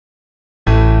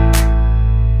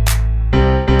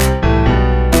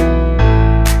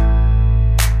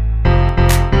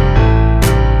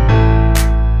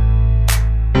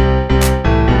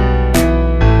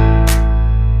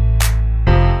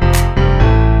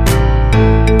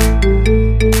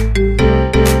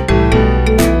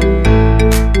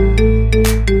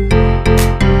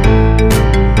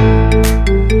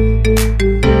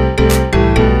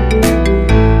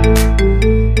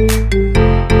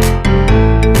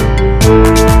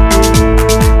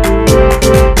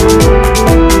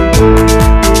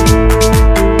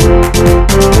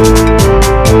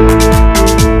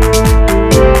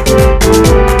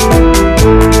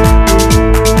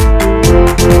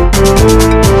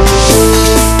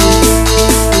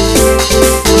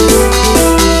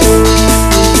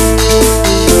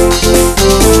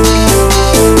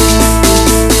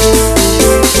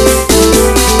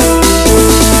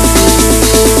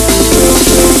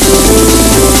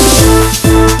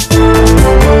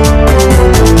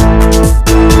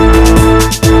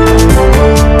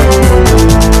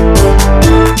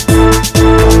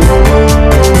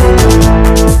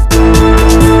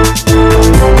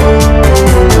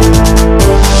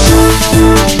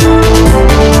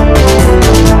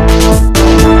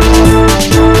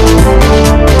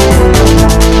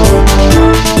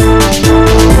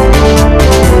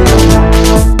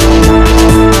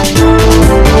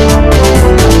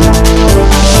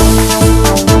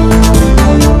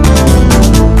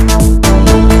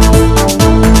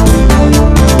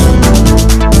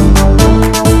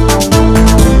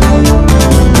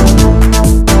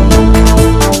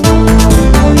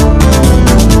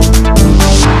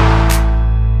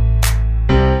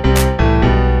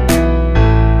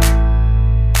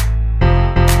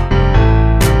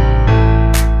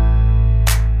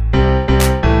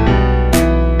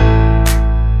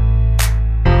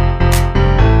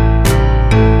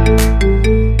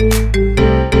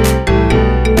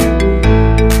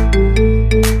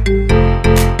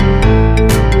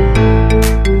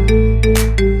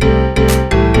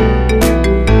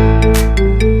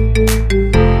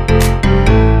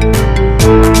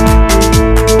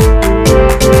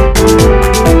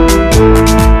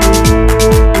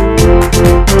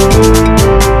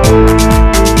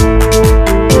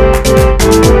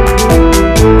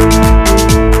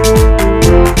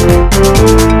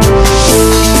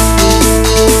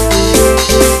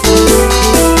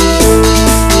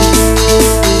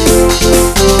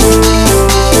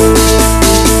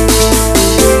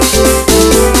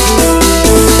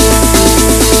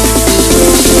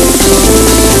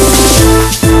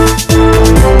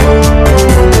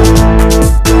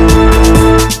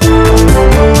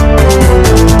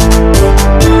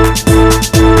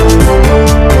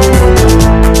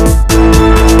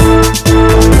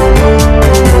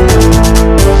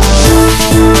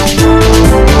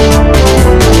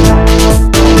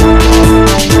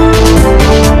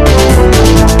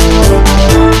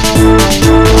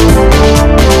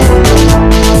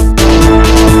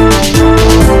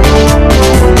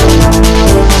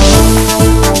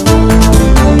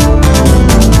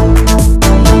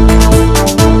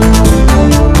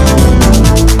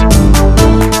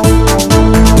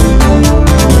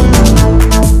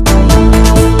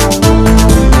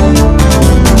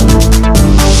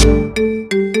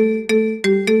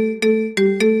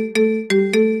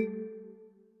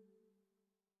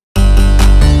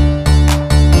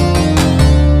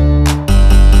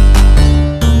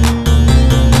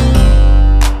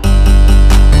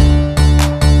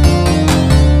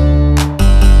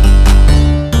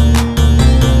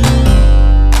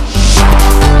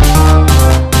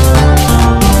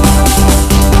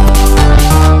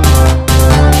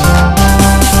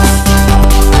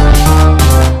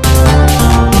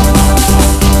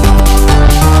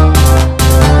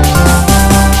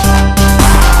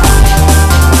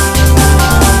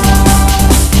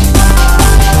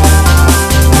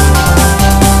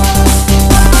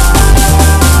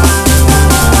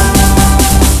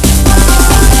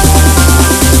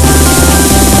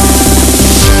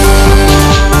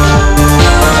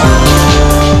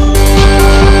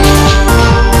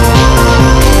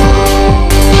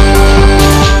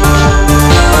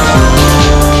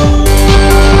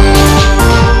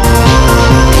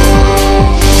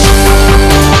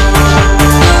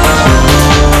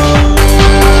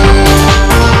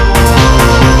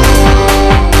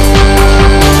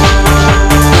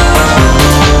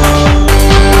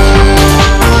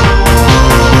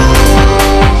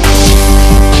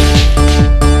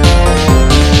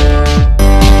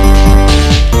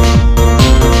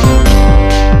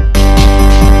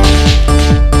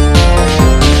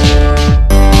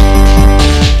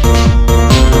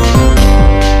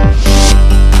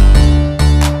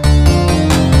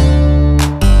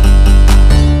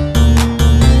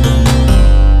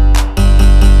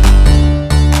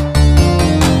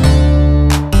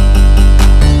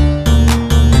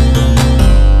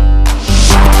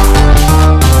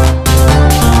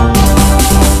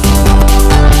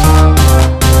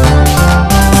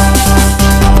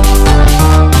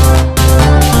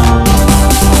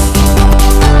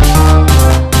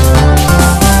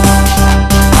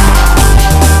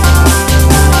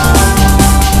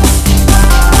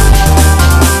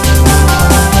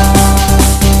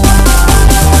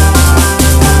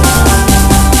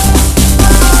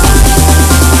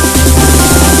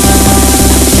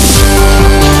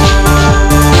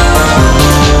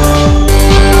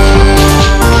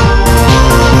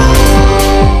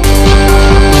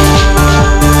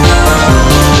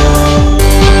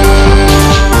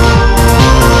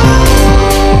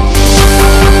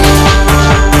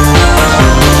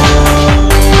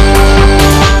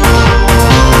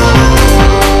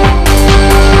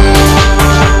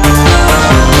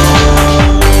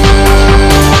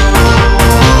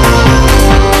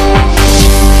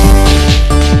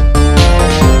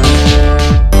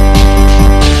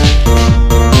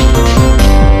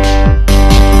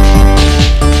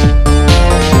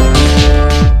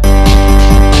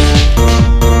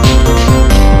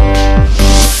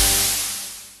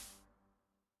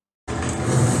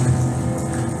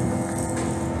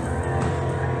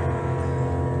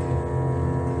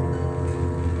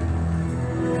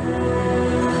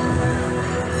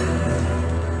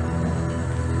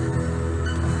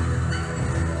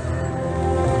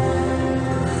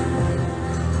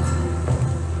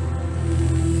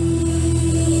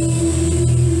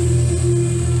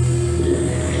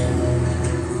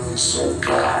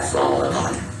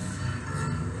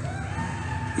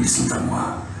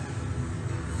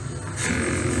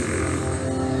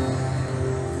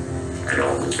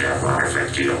devez avoir la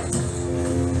facture.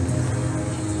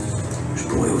 Je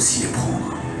pourrais aussi les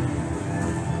prendre.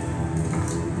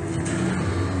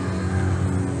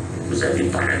 Vous avez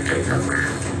pas la tête à vous.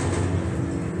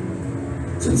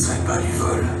 Ce ne serait pas du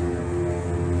vol.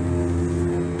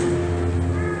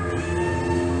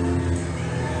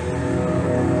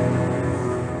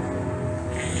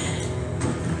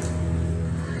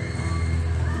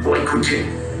 Bon, écoutez,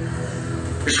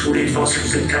 je voulais voir si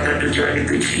vous êtes capable de tirer des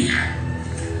petites filles.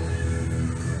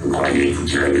 Vous croyez que vous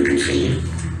tirez des petites filles?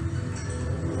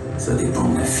 Ça dépend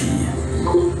de la fille.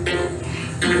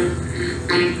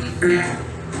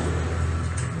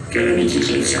 Quelle amitié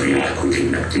qui est sérieuse à côté de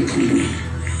ma petite Mimi.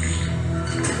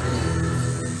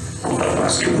 On va voir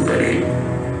ce que vous valez.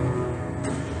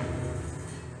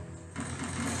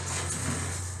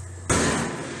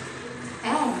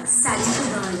 Salut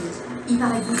Cowboy. Il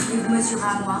paraît que vous voulez vous mesurer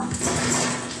à moi.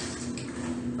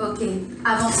 Ok,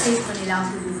 avancez, prenez l'arme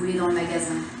que vous voulez dans le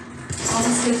magasin. Quand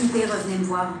vous serez équipé, revenez me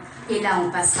voir. Et là,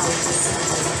 on passera au procès.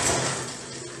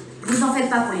 Vous en faites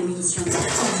pas pour les munitions. Quand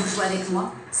vous jouez avec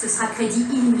moi, ce sera crédit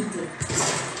illimité.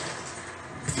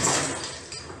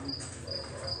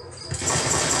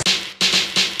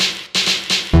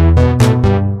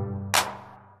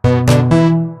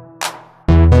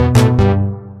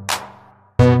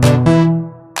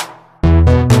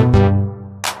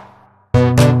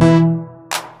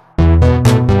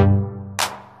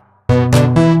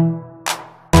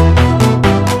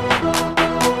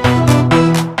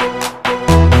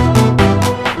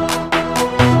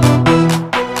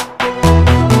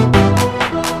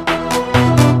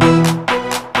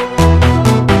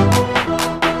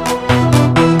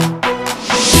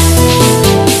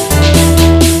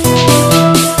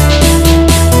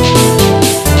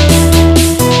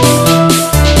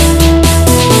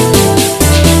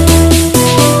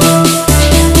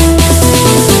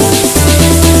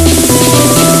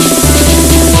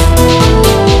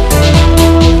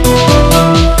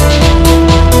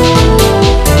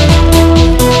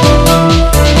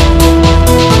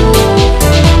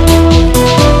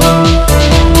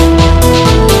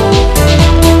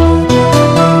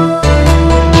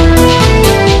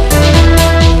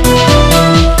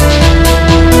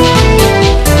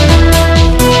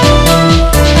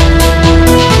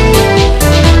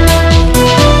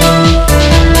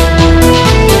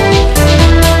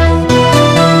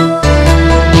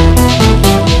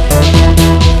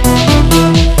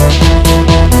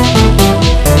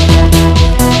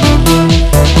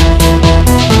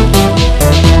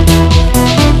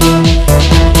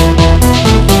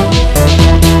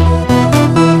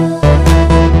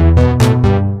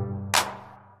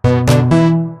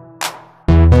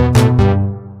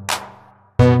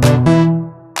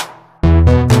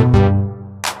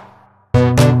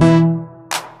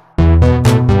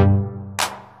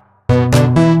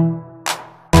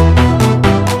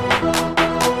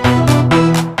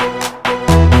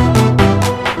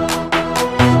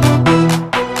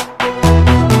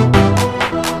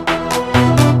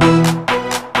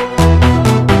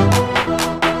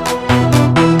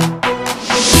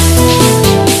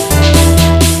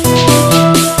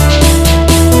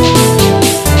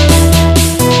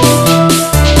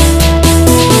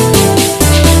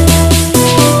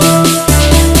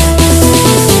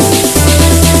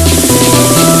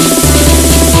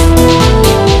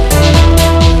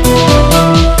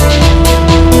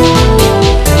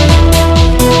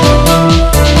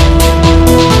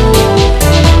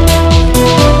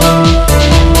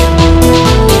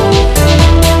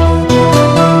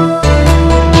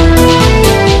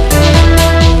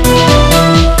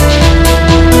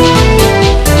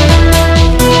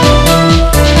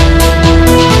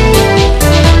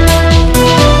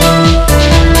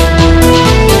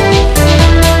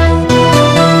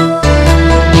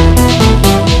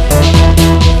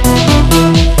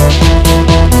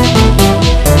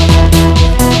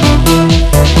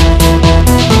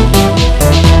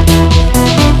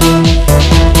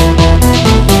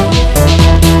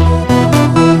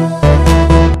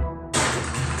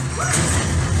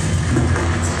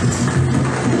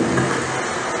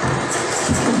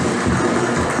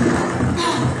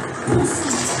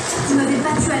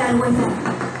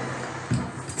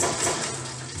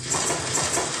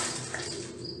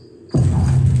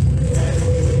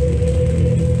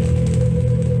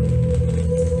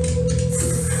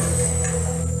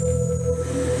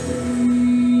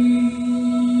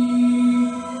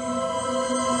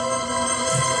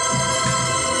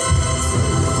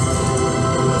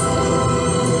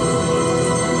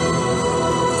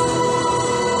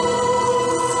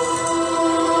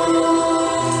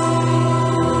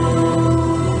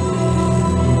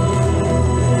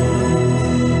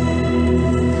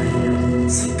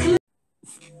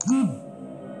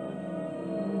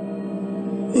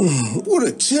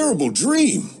 terrible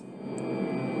dream.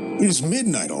 It is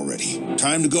midnight already.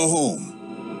 Time to go home.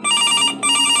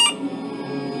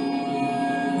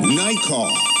 Night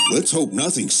call. Let's hope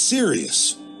nothing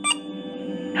serious.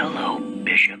 Hello,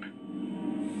 Bishop.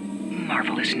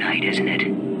 Marvelous night, isn't it?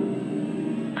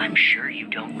 I'm sure you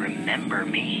don't remember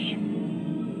me.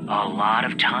 A lot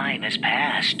of time has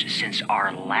passed since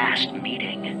our last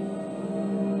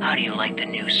meeting. How do you like the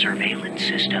new surveillance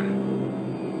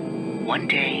system? One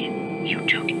day, you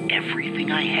took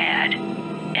everything I had,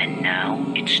 and now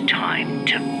it's time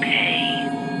to pay.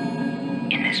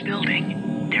 In this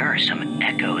building, there are some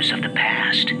echoes of the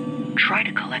past. Try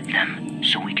to collect them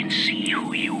so we can see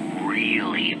who you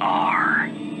really are.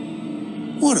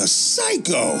 What a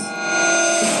psycho!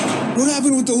 What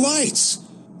happened with the lights?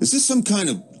 Is this some kind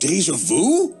of deja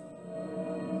vu?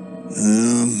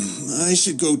 I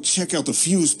should go check out the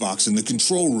fuse box in the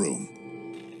control room.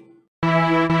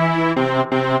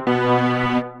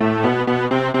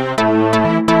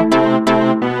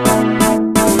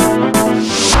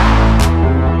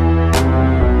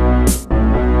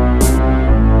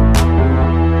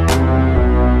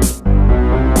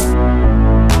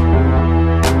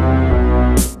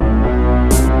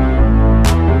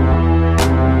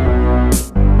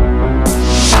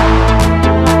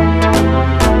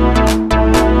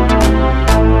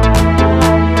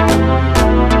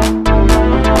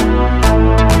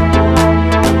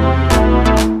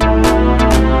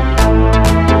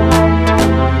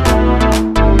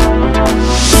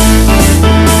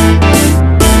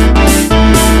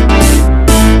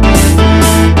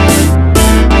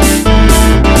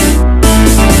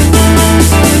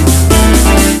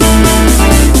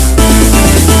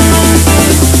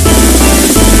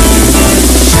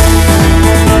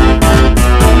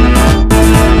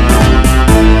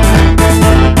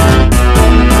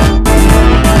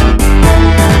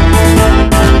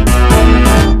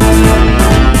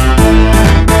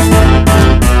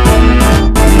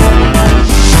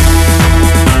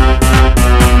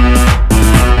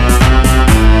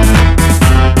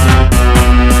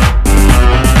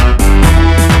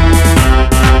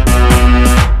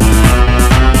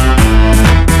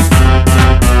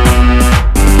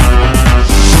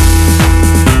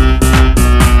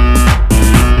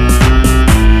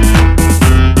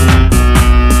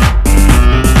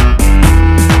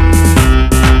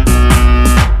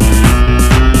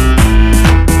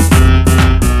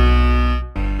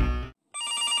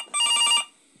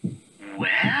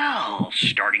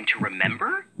 Starting to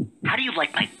remember? How do you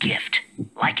like my gift?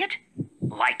 Like it?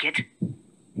 Like it?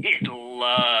 It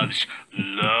loves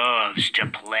to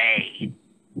play.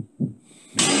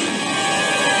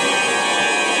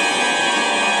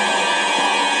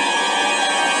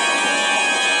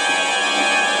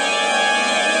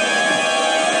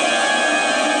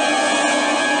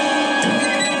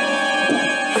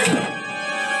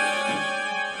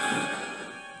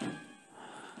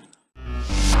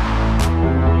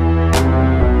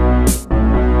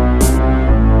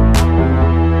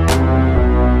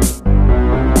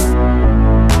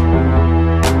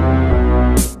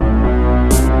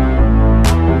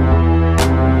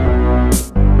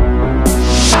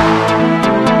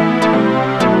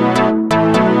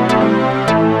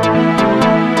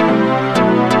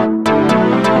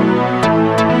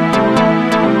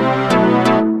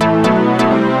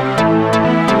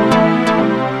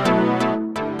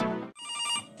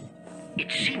 It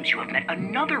seems you have met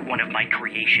another one of my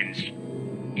creations.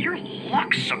 Your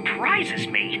luck surprises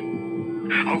me.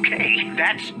 Okay,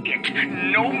 that's it.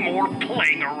 No more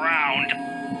playing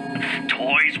around.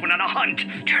 Toys went on a hunt.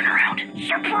 Turn around.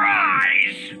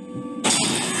 Surprise!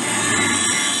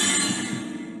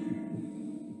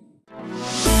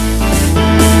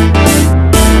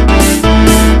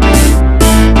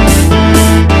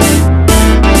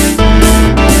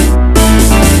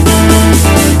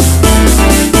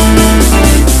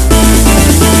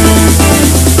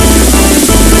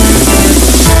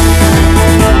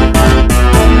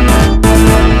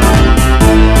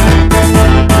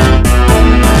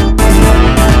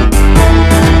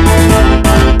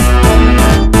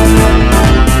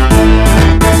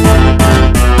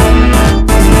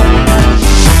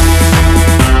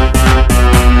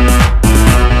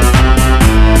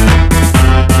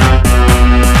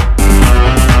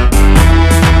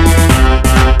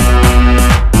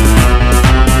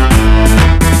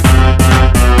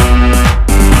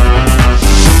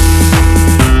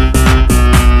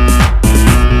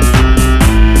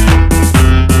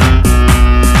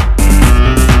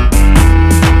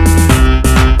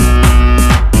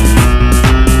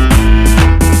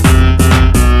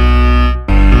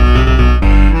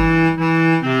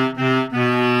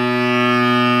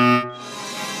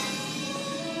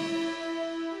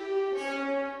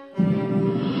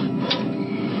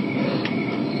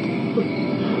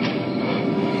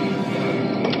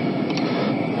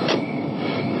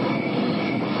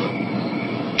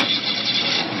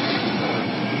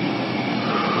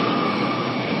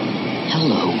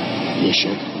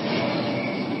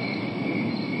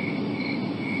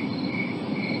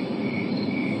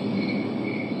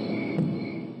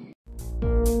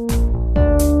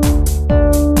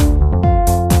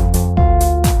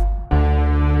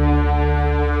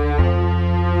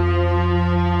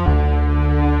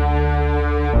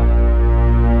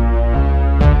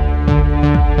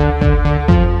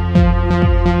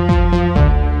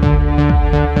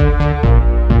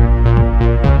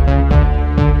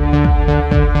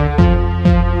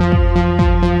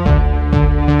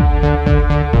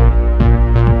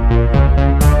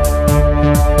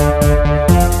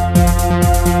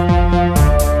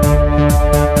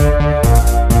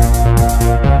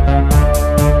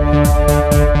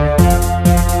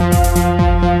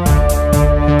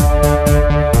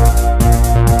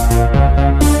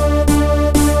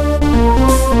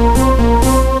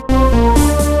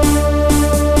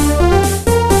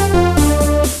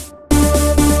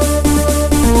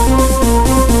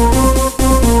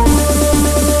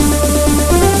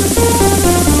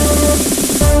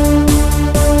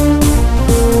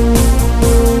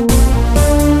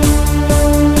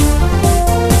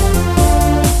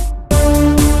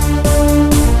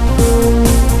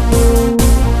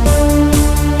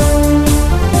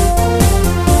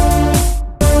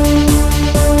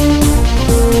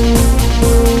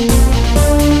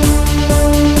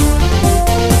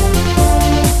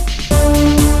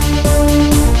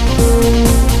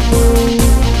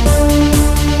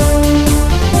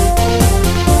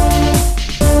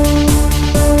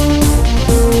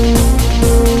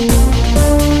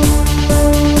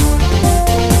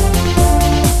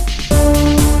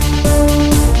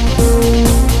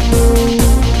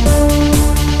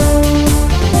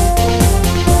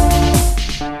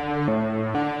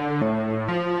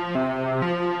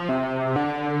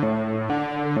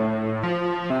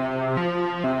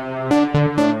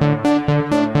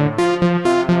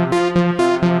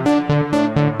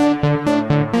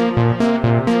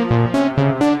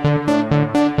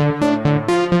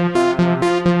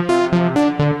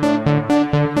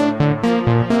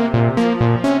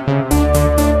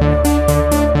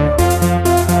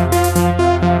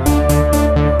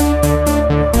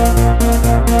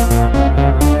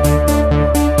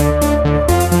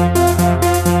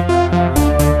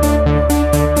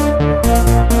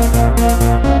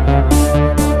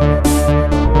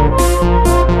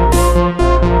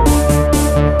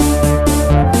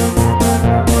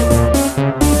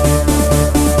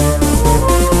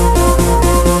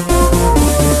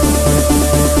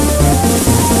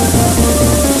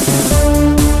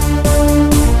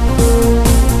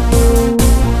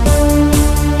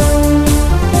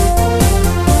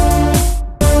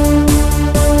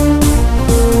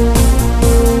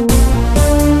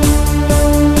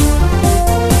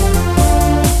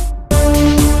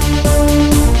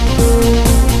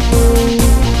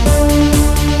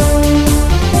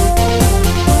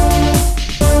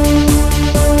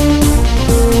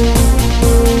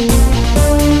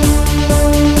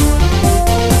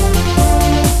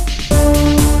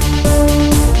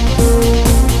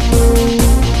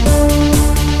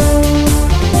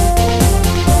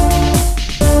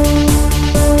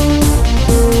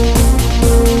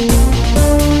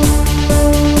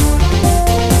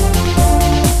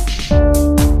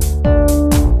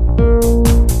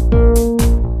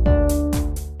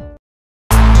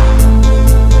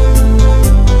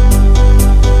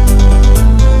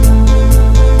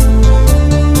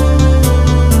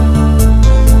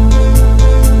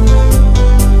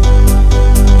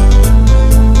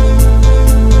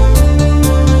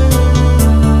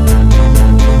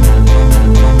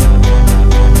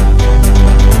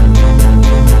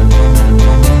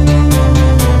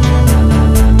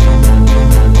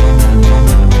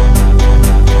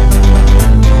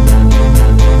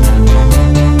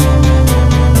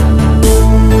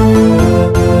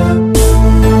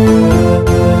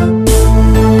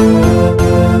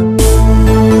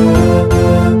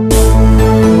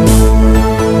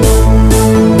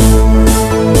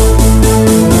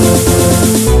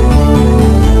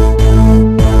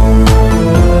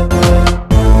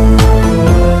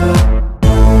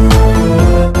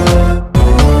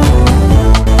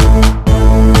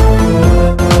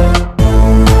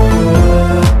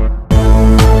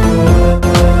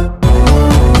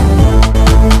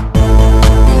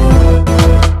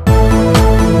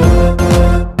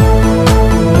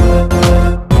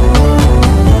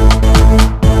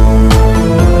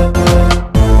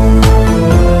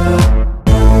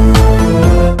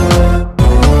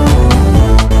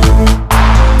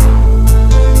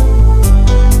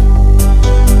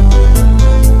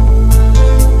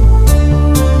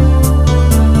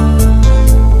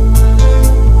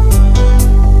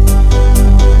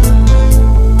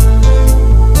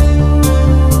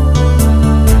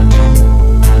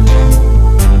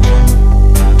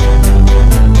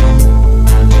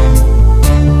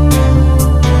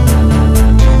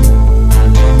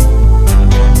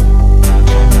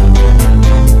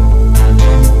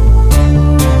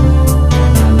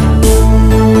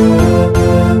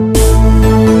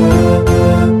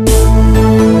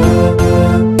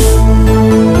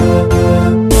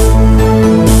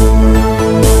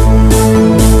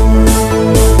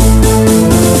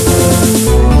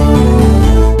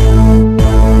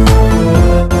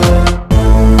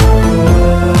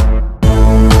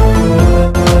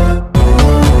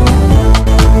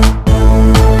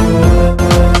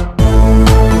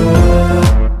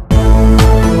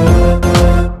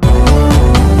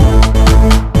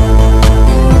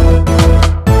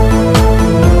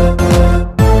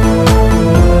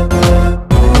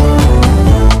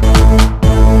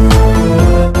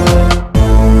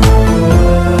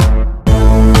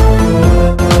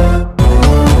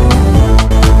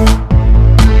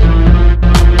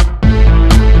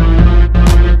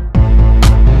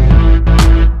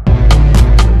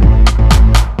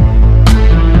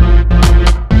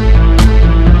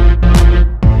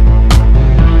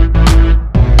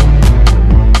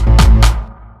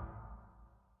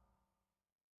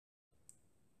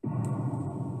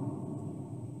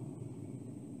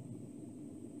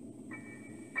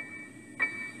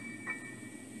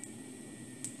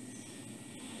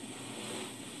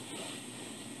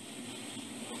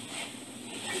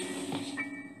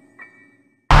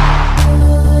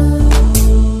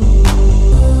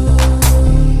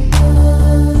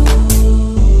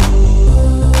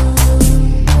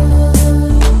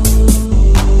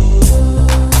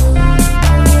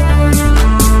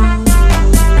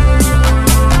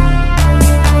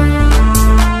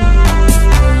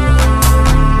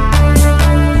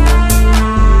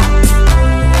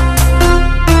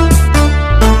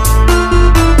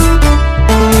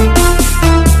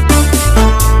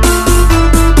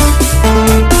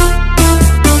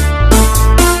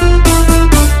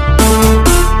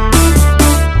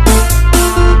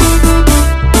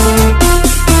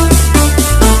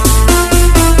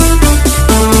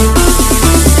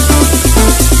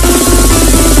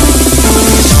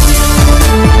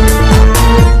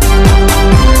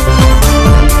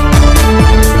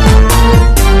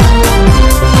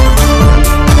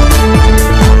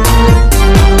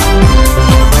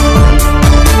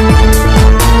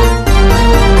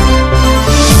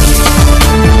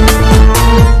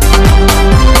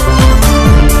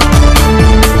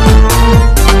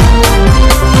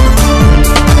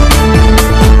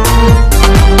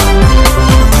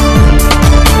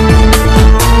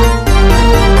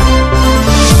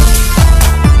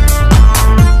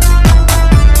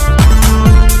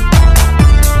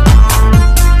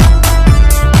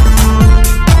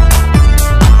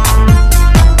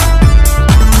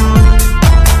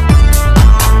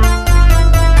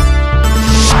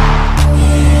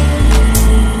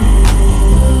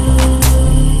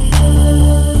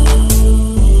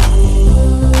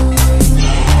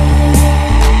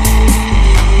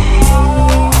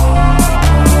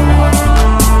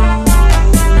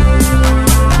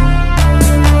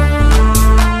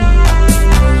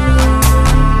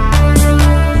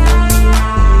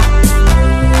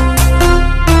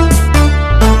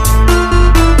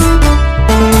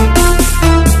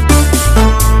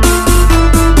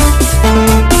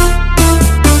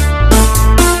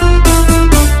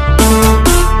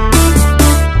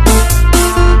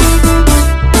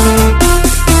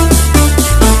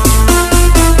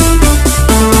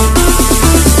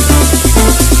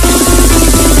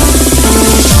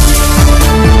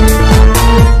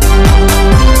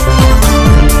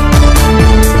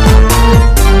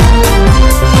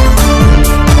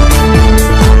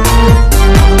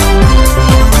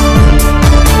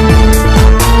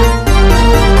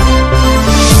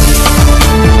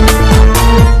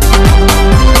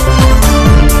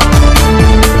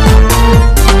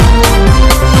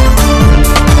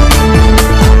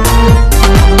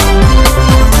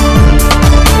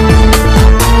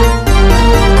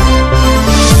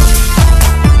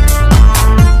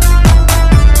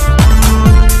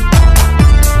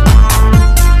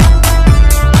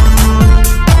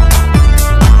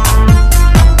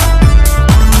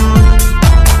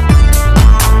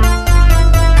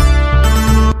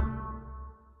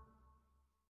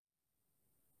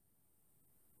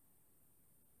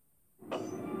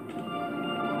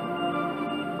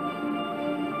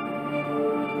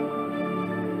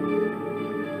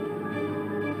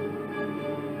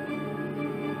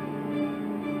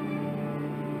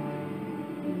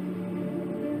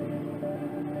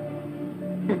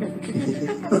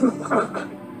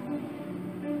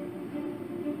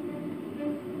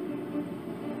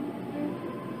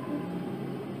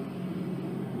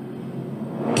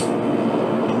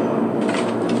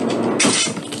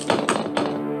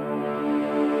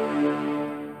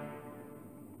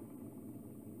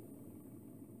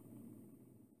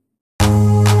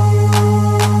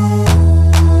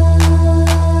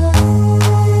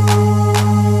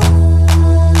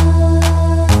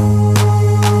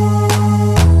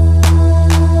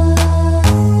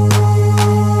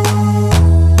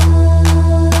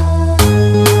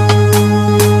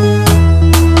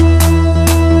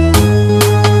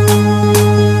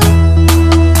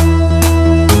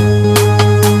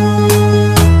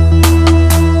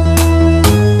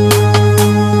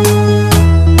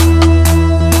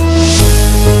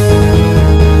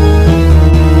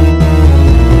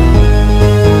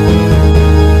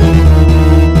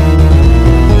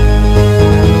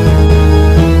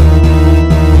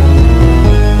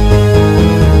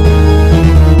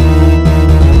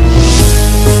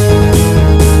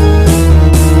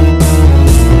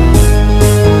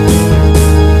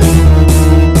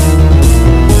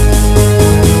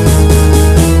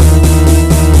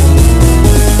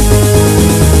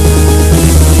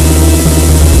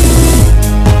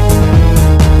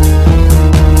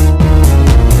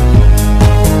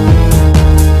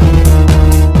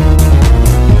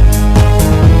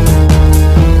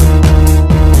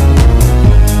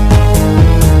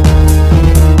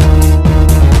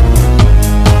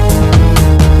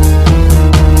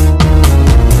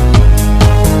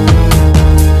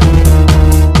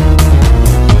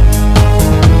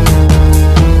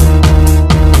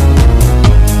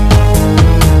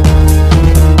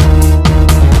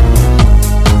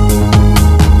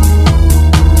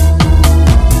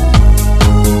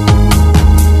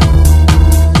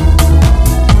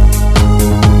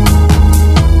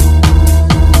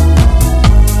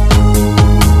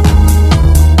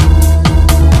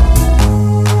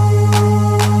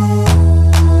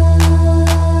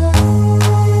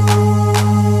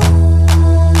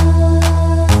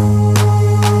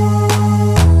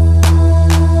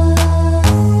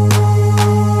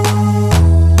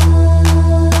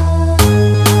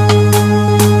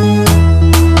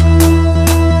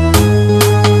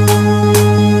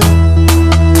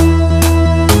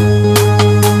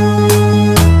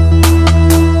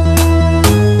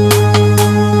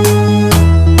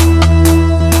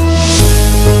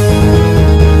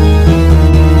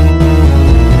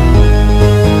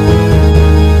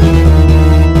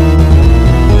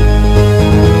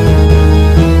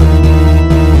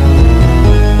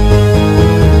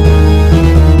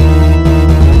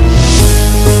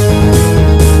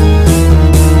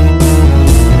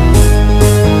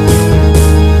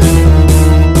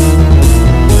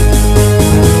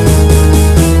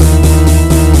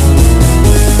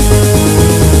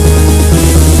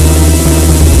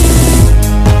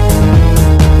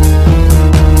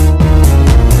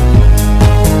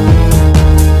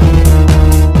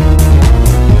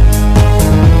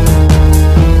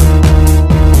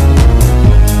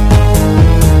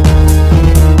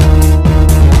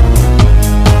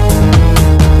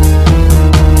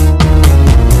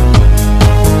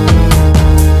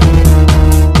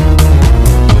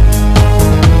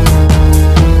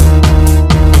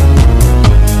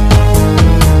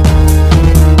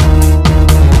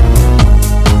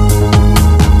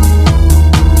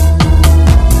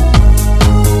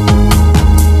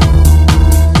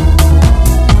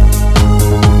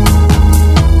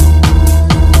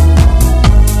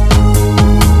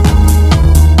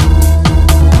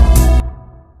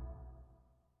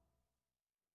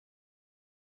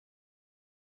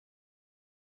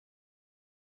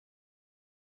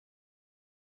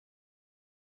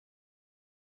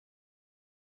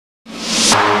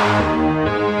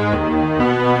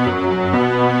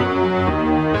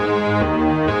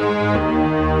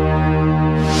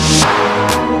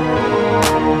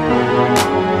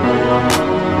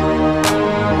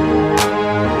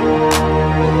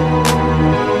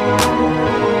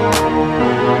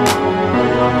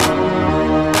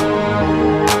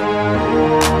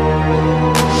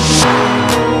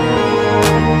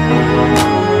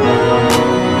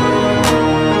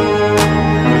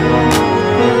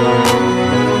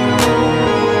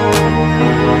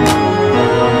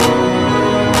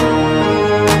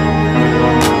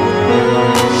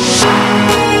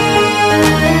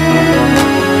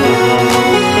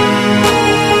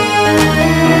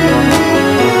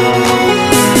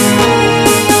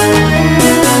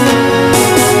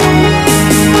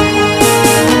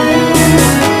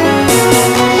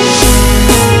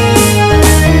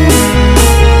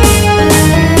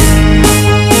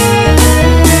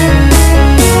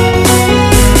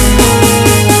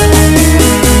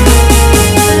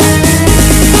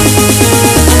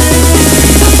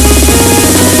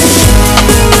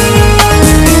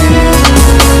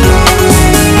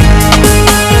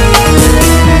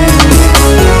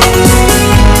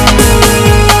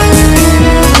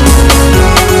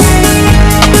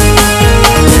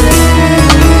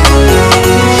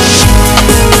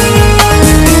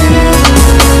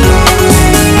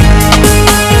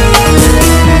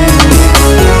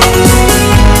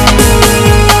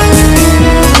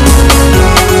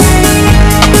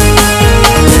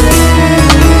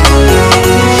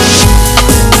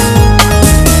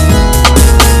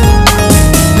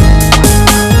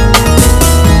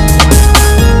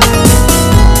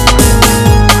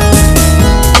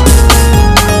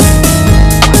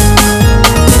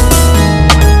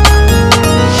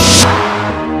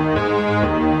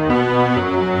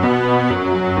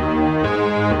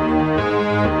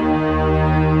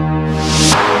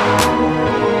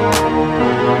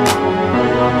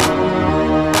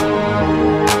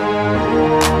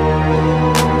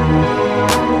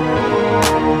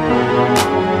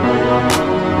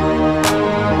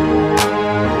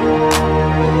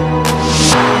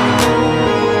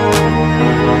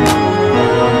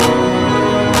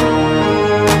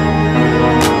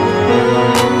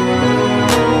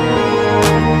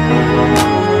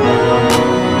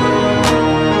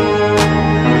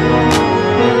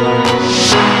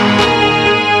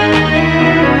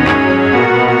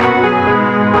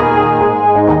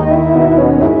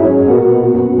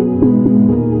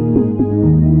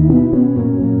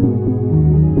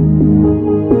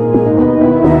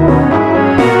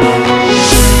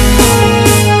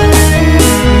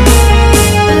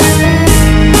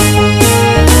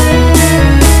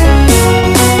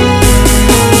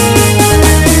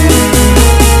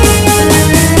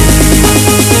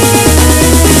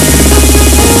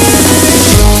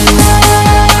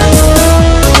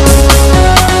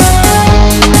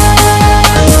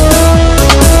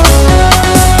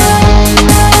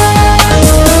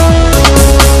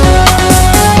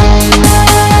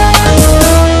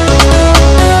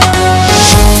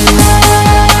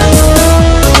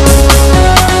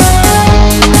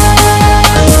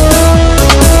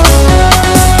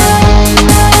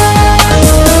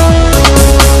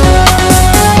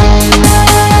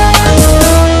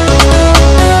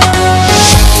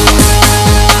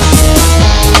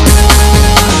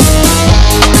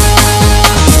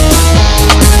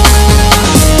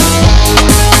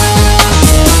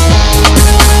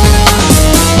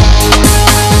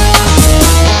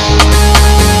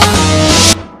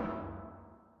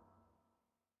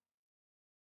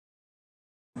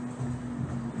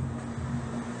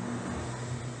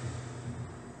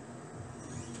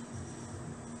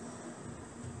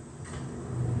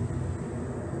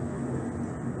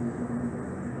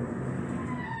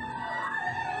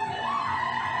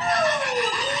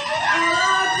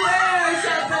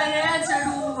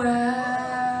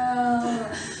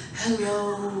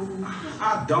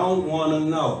 I don't want to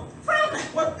know. Franklin!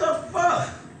 What the fuck?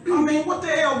 I mean, what the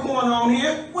hell going on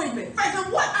here? Wait a minute.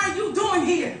 Franklin, what are you doing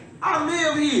here? I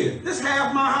live here. This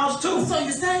half my house, too. So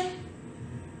you stay?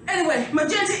 Anyway,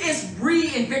 Magenta is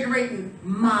reinvigorating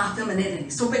my femininity.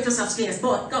 So make yourself scarce,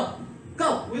 boy. Go.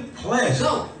 Go. With pleasure.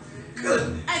 Go.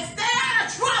 Goodness. And stay out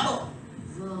of trouble!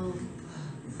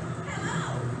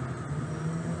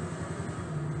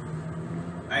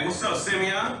 Hey, what's up,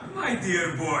 Simeon? My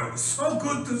dear boy, so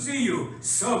good to see you.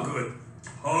 So good.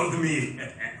 Hold me.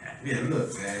 Yeah,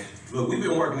 look, man. Look, we've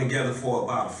been working together for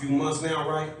about a few months now,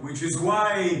 right? Which is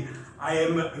why I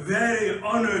am very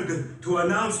honored to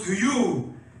announce to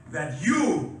you that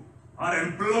you are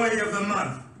Employee of the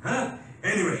Month. Huh?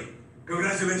 Anyway,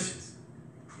 congratulations.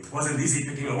 It wasn't easy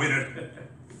picking a winner.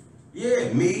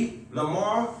 Yeah, me,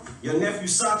 Lamar, your nephew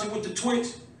Sachi with the Twitch.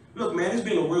 Look, man, it's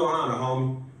been a real honor,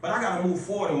 homie. But I gotta move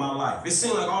forward in my life. It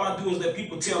seems like all I do is let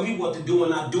people tell me what to do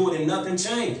and I do it and nothing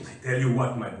changes. I tell you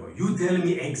what, my boy, you tell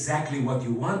me exactly what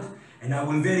you want and I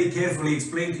will very carefully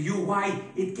explain to you why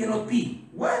it cannot be.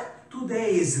 What?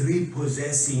 Today is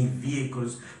repossessing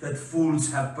vehicles that fools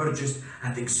have purchased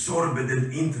at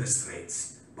exorbitant interest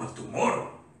rates. But tomorrow,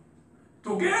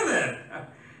 together,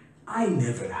 I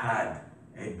never had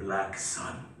a black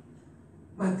son.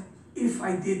 But if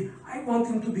I did, I want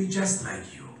him to be just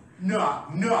like you. Nah.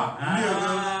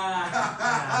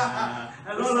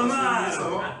 Hello, Lamar.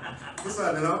 What's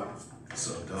up, Nino? What's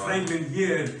up, dog? Franklin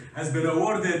here has been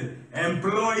awarded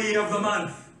Employee of the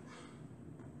Month.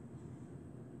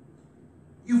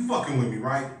 You fucking with me,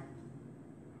 right?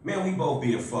 Man, we both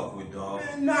being fucked with, dog.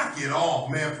 Man, knock it off,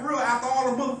 man. For real, after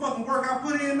all the motherfucking work I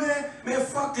put in, man. Man,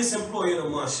 fuck this Employee of the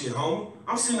Month shit, homie.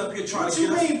 I'm sitting up here trying What to you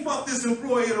get us... mean, fuck this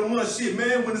Employee of the Month shit,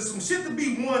 man? When there's some shit to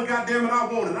be won, goddammit, I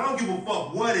want it. I don't give a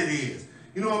fuck what it is.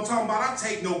 You know what I'm talking about? I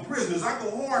take no prisoners. I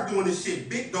go hard doing this shit.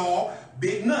 Big dog,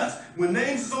 big nuts. When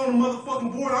names is on the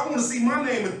motherfucking board, I want to see my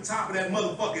name at the top of that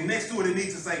motherfucking next to it. It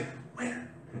needs to say, winner.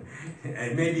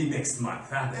 Maybe next month,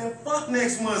 huh? Man, fuck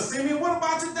next month, Simeon. What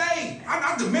about today?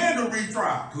 I demand a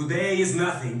retrial. Today is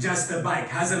nothing, just a bike.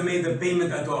 Hasn't made the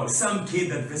payment at all. Some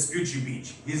kid at Vespucci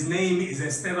Beach. His name is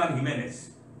Esteban Jimenez.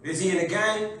 Is he in the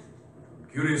gang?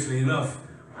 Curiously enough,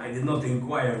 I did not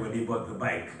inquire when he bought the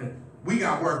bike. We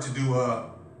got work to do,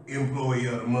 Employee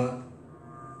of the Month.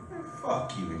 Man,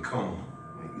 fuck you and come on.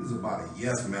 Man, he's about a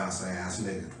yes mouse ass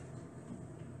nigga.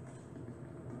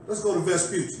 Let's go to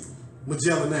Vespucci,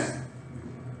 Magellan Ave.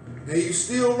 And you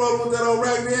still rolling with that old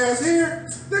raggedy ass hair?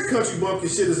 That country bumpkin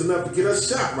shit is enough to get us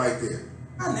shot right there.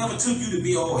 I never took you to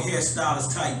be old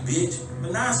hairstylist type bitch,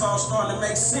 but now it's all starting to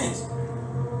make sense.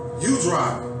 You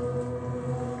drive it.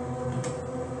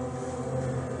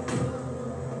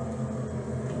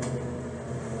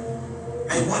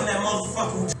 Hey, wasn't that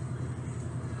motherfucker who...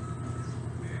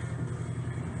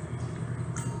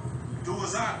 Do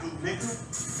as I do, nigga.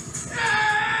 Hey!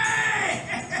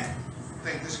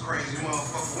 Think this crazy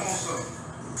motherfucker wants something.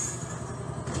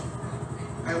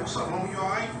 Hey, what's up, homie? You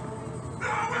alright? No,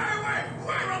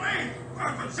 wait on me!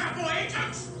 For sample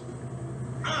agents?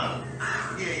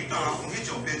 Yeah, you thought I was gonna hit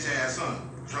your bitch ass, huh?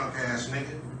 Drunk ass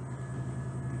nigga.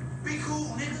 Be cool,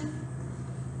 nigga.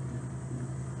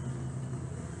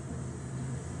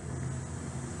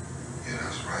 Yeah,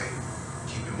 that's right.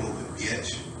 Keep it moving, bitch.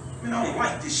 Man, I don't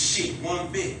like this shit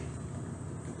one bit.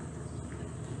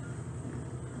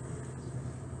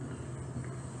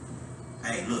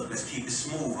 Hey, look, let's keep it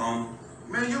smooth, homie.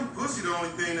 Man, your pussy the only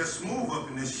thing that's smooth up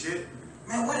in this shit.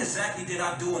 Man, what exactly did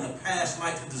I do in a past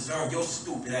life to deserve your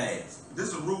stupid ass? This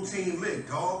is a routine lick,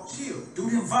 dog. Chill. Do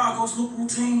them Vagos look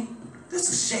routine? This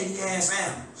is shady ass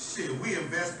alley. Shit, we in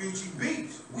Vespucci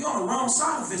Beach. We on the wrong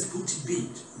side of Vespucci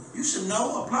Beach. You should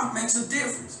know a block makes a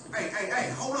difference.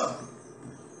 Hey, hold up.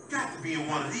 Got to be in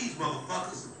one of these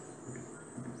motherfuckers.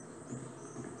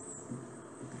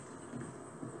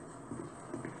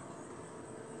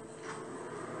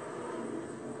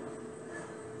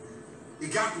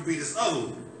 It got to be this other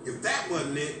one. If that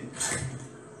wasn't it.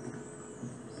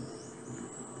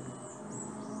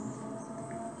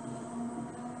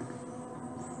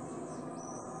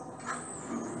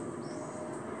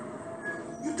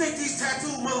 You think these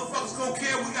tattooed motherfuckers gonna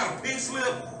care we got a pink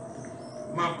slip?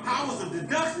 My powers of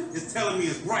deduction is telling me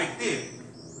it's right there.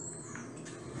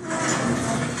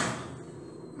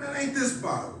 Man, ain't this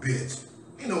about a bitch?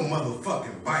 Ain't no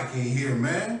motherfucking bike in here,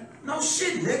 man. No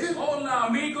shit, nigga. Hola,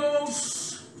 amigos.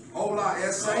 Hola,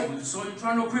 S.A. So you're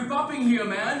trying to creep up in here,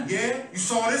 man? Yeah? You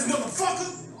saw this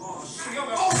motherfucker? Oh, shit.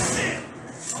 Oh, shit!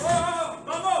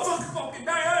 Vamos! Fucking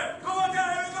die. Come on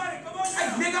down, everybody. Come on down.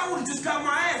 Hey, nigga, I would've just got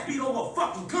my ass beat over a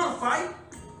fucking gunfight.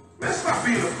 Man, stop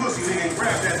being a pussy nigga and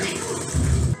grab that heat.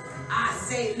 I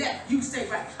say left, you say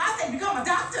right. I say become a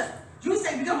doctor. You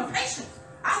say become a patient.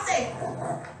 I say,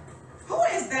 who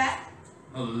is that?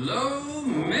 Hello,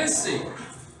 Missy.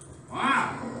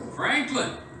 Wow,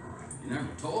 Franklin. You never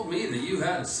told me that you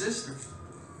had a sister.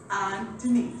 I'm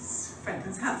Denise,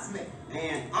 Franklin's housemate.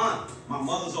 And Aunt, my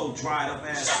mother's old dried up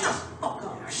ass. Shut the fuck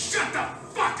up. Shut the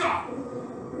fuck up!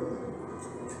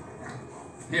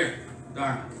 Here,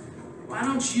 darling. Why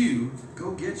don't you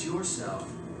go get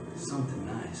yourself something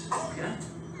nice, okay?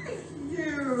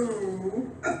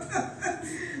 You.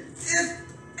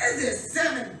 Is it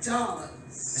 $7? I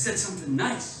said something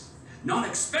nice, not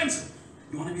expensive.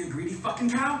 You want to be a greedy fucking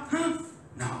cow, huh?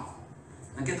 No.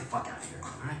 Now get the fuck out of here,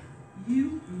 all right?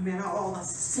 You men are all the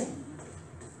same.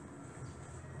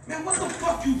 Man, what the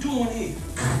fuck you doing here?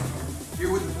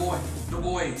 Here with the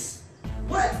boys.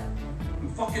 What? I'm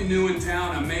fucking new in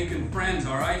town. I'm making friends,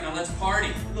 all right? Now let's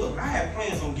party. Look, I had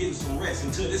plans on getting some rest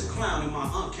until this clown and my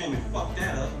aunt came and fucked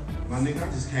that up. My nigga, I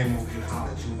just came over here to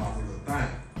holler at you about the little thing.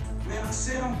 Man, I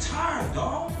said I'm tired,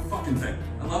 dawg. Fucking thing.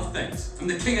 I love things. I'm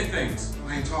the king of things.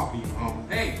 I ain't talking to you,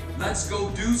 homie. Hey, let's go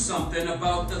do something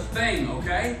about the thing,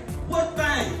 okay? What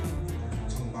thing? I'm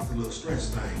talking about the little stretch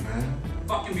thing, man.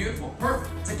 Fucking beautiful.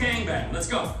 Perfect. It's a gangbang. Let's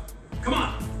go. Come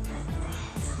on.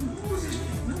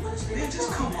 Man,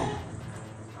 just come on.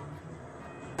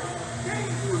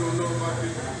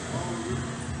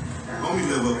 Homie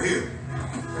live up here.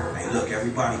 Hey, look,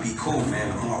 everybody be cool,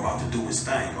 man. Lamar about to do his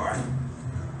thing, all right?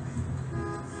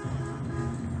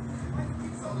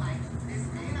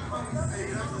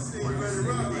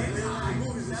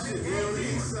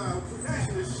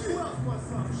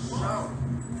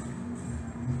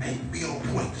 Hey, be on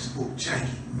point. This book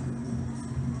janky.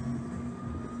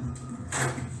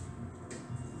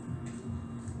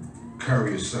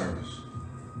 Courier service.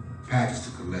 Package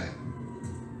to collect.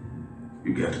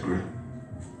 You got the grip?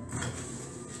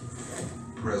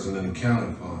 Present and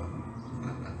accounted for.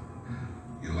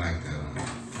 You like that, huh?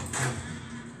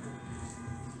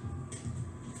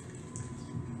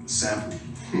 Sample.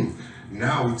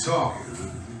 Now we talking.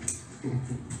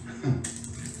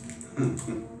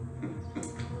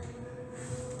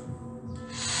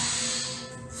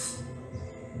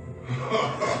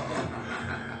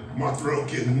 My throat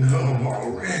getting numb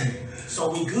already.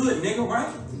 So we good, nigga,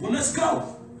 right? Well, let's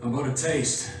go. How about a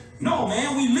taste? No,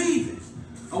 man, we leaving.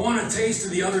 I want a taste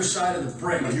of the other side of the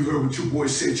brick. Now you heard what your boy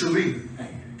said, you're leaving.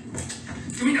 Hey,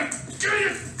 give me that. Give me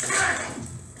that.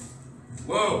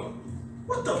 Whoa.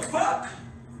 What the fuck?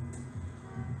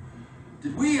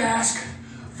 Did we ask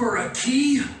for a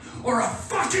key or a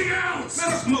fucking ounce?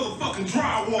 Man, that's motherfucking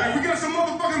drywall. Hey, we got some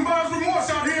motherfucking buyer's remorse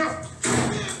out here.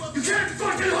 You can't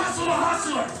fucking hustle a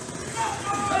hustler.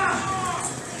 Ah.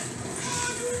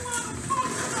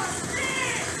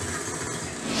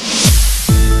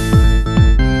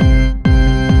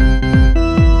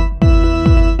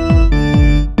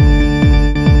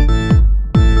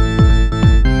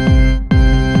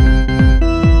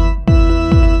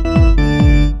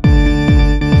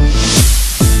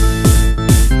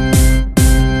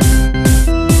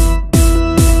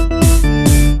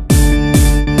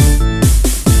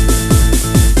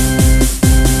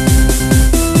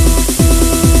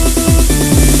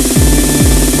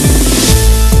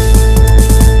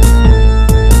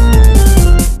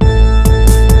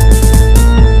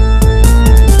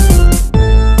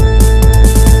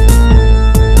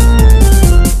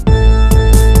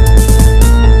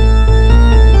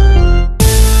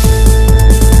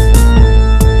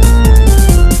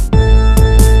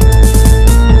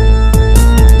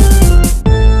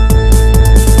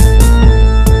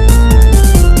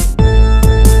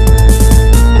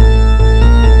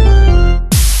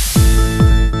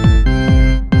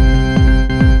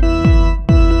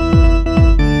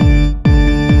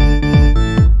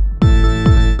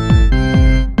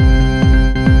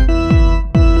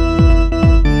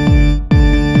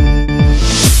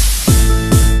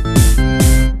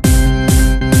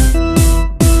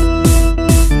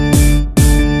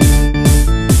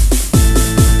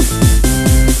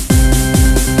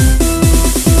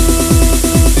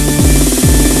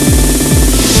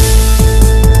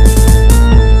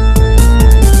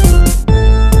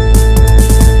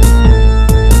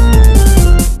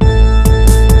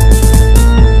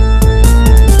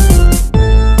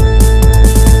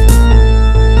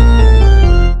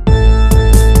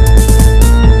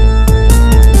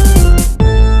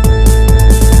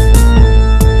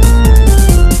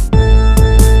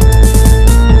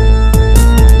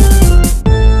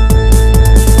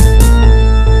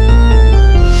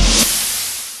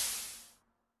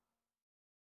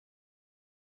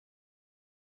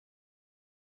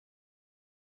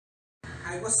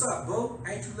 what's up, boo?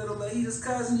 Ain't you little Laida's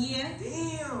cousin? Yeah.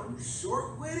 Damn, you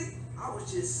short with it? I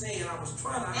was just saying, I was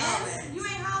trying to holler at You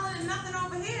ain't hollering at nothing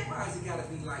over here. Why does it gotta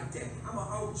be like that? I'm an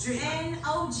OG. And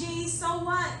OG, so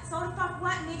what? So the fuck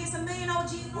what, nigga? It's a million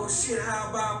OGs. Well, shit, how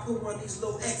about I put one of these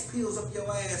little X pills up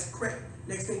your ass crack?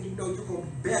 Next thing you know, you're gonna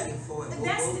be begging for it.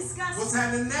 That's boo. disgusting. What's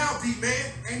happening now, D-Man?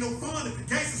 Ain't no fun if the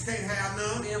gangsters can't have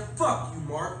none. Man, fuck you,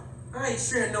 Mark. I ain't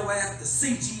sharing no after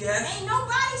CGS. Ain't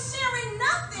nobody sharing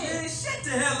nothing. Man, shut the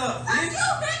hell up, Fuck bitch. you,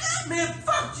 nigga. Man,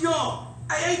 fuck y'all.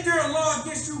 Hey, ain't there a law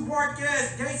against you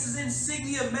bark-ass gangsters,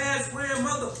 insignia, mask-wearing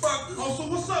motherfuckers? Oh, so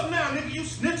what's up now, nigga? You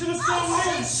snitching or something?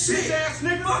 Oh, shit. Bitch-ass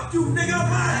nigga. Fuck you, nigga.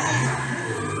 I'm out of here.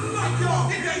 Fuck y'all.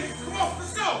 Nigga, come on,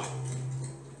 let's go.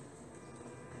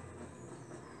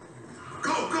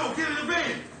 Go, get in the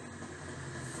van.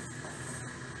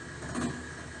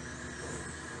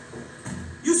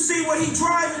 You see what he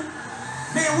driving?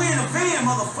 Man, we in a van,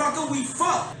 motherfucker. We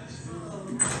fucked.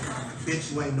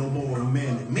 Bitch, you ain't no more of a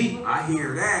man than me. I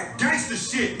hear that. Gangster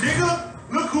shit, nigga.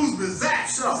 Look who's bizarre.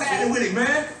 What's happening with it,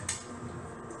 man?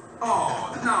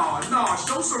 Oh, no.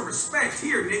 Show some respect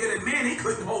here, nigga. The man, he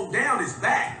couldn't hold down his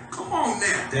back. Come on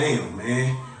now. Damn,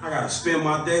 man. I gotta spend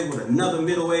my day with another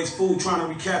middle-aged fool trying to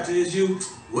recapture his youth.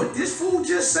 What this fool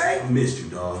just say? I missed you,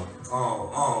 dog.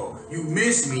 Oh, you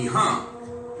missed me, huh?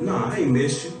 Nah, I ain't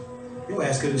missed you. Your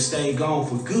ass could have stayed gone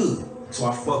for good. So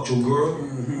I fucked your girl,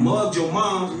 mugged your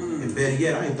mom, and better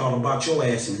yet, I ain't thought about your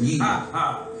ass in years.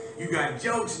 You got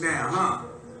jokes now, huh?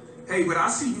 Hey, but I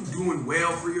see you doing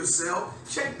well for yourself.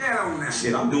 Check that on now.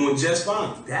 Shit, I'm doing just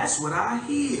fine. That's what I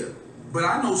hear. But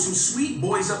I know some sweet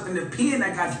boys up in the pen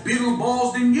that got bigger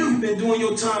balls than you. You been doing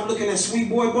your time looking at sweet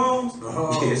boy balls?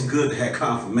 Yeah, it's good to have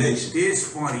confirmation. It's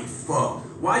funny, fuck.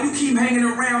 Why you keep hanging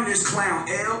around this clown,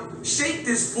 L? Shake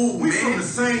this fool, We man. from the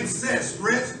same set,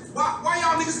 Stretch. Why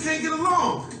y'all niggas can't get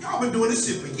along? Y'all been doing this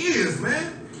shit for years,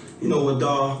 man. You know what,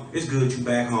 dawg? It's good you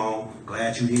back home.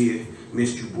 Glad you here.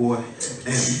 Missed you, boy. And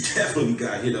you definitely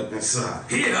got hit up inside.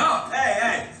 Hit up?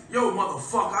 Hey. Yo,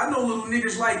 motherfucker, I know little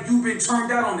niggas like you been turned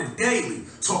out on the daily.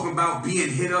 Talking about being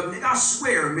hit up, nigga. I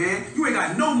swear, man, you ain't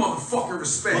got no motherfucking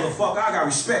respect. Motherfucker, I got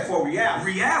respect for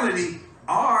reality. Reality?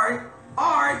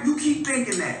 Alright, you keep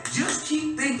thinking that. Just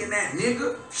keep thinking that,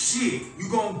 nigga. Shit, you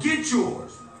gonna get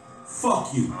yours.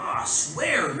 Fuck you. I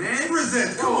swear, man.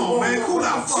 Present, come on, man. Cool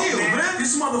out, chill, man.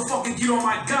 This motherfucker get on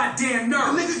my goddamn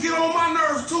nerves. The nigga get on my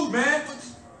nerves too, man.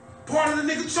 Part of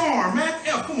the nigga charm, man.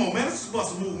 Hell, come on, man. This is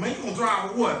bust a move, man. You gonna drive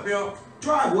with what, Bill?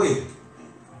 Drive where?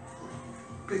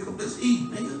 Pick up this E,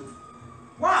 nigga.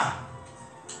 Why?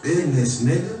 Business,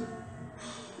 nigga.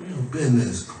 Real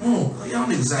business. Come on. Y'all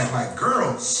niggas act like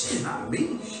girls. Shit, not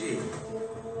me. Shit.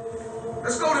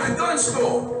 Let's go to the gun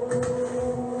store.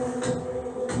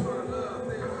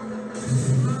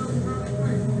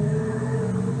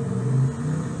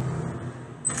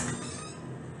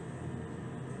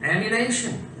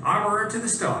 Ammunition. Armorer to the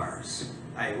stars.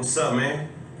 Hey, what's up, man?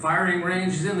 Firing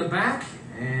range is in the back,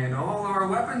 and all our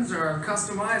weapons are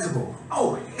customizable.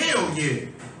 Oh, hell yeah.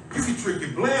 You can trick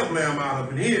your blam out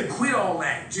up in here. Quit all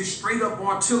that. Just straight up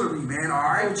artillery, man, all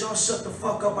right? Hey, y'all shut the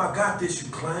fuck up. I got this, you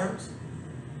clowns.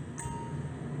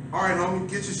 All right, homie,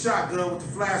 get your shotgun with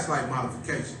the flashlight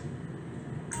modification.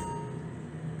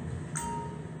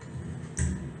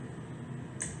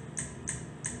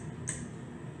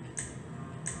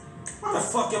 Why the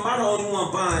fuck am I the only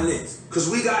one buying this? Cause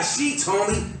we got sheets,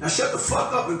 homie. Now shut the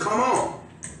fuck up and come on.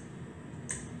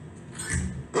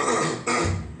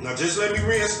 Now just let me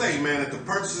reinstate, man, that the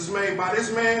purchases made by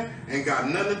this man ain't got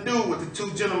nothing to do with the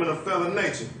two gentlemen of felon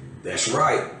nature. That's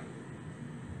right.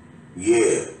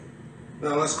 Yeah.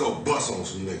 Now let's go bust on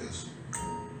some niggas.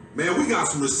 Man, we got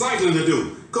some recycling to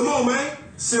do. Come on, man.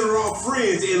 Send her off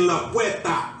friends in La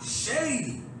Puerta.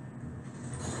 Shady.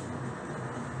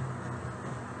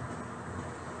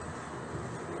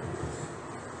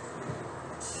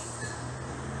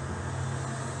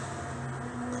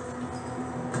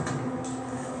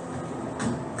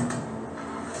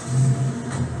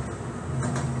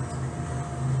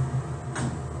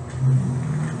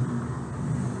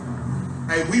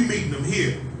 Hey, we meeting them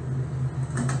here.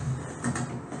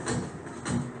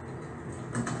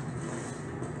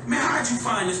 Man, how'd you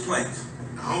find this place?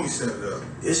 The homie set it up.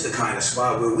 It's the kind of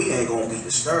spot where we ain't gonna be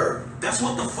disturbed. That's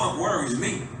what the fuck worries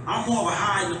me. I'm more of a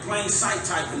hide in the plain sight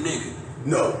type of nigga.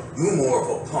 No, you more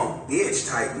of a punk bitch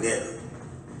type nigga.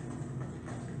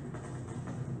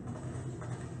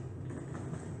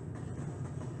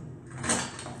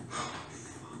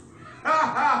 What's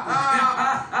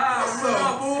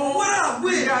up, fool? What up,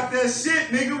 bitch? got that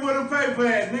shit, nigga, with a paper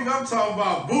at. Nigga, I'm talking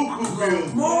about buku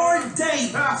bills. More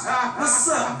Davis. What's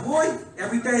up, boy?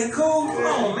 Everything cool? Come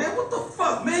on, man. What the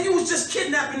fuck, man? You was just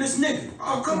kidnapping this nigga.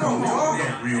 Oh, come on,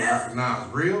 dog. Real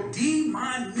recognize real. D,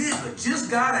 my nigga,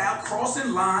 just got out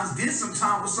crossing lines, did some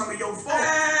time with some of your folks.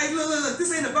 Hey, look.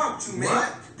 This ain't about you, man.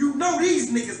 What? You know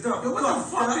these niggas dumb. Yo, what the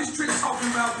fuck this trick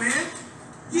talking about, man?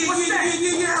 Yeah.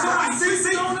 Somebody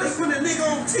See, on they us? put a nigga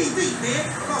on TV,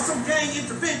 man, about some gang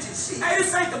intervention shit. Hey,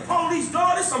 this ain't the police,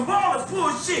 dog. This some ballers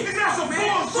bullshit. Nigga, that's some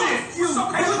bullshit. Fuck you.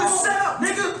 Hey, look, set up,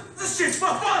 nigga. This shit's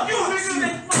fucked up. You,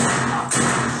 nigga.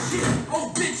 Shit,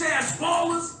 oh bitch ass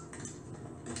ballers.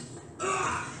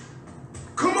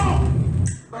 Come on.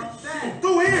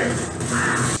 Through here.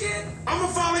 Shit. I'ma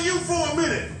follow you for a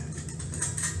minute.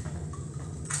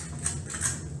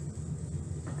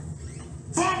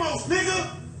 Vamos,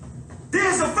 nigga.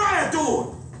 There's a fire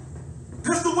door.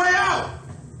 That's the way out.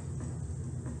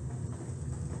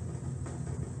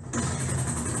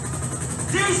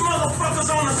 These motherfuckers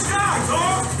on the sky,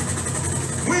 dog.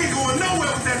 We ain't going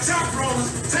nowhere with that chop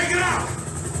rollers. Take it out.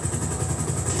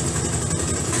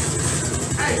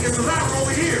 Hey, it's a ladder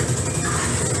over here.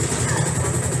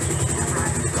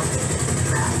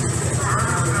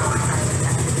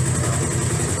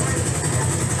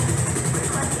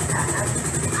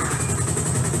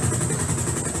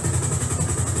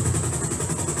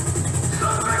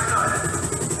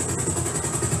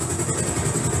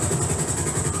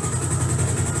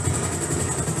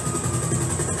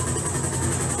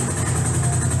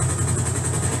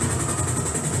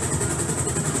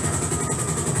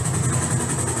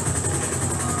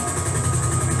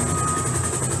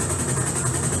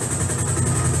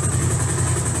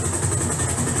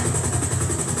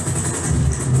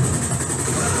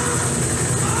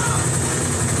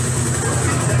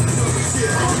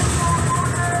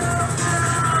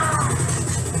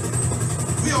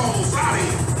 We almost out of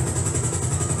here.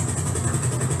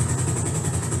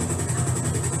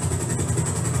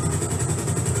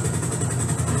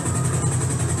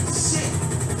 Shit.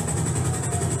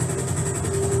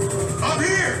 Up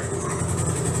here.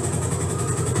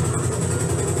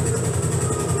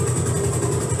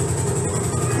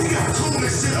 We gotta cool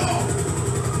this shit off.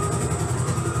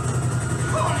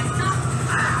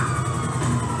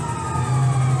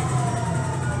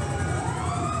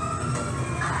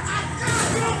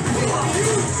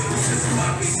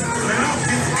 Man, I'll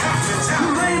get the cops in town.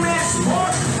 You lame ass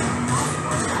smart.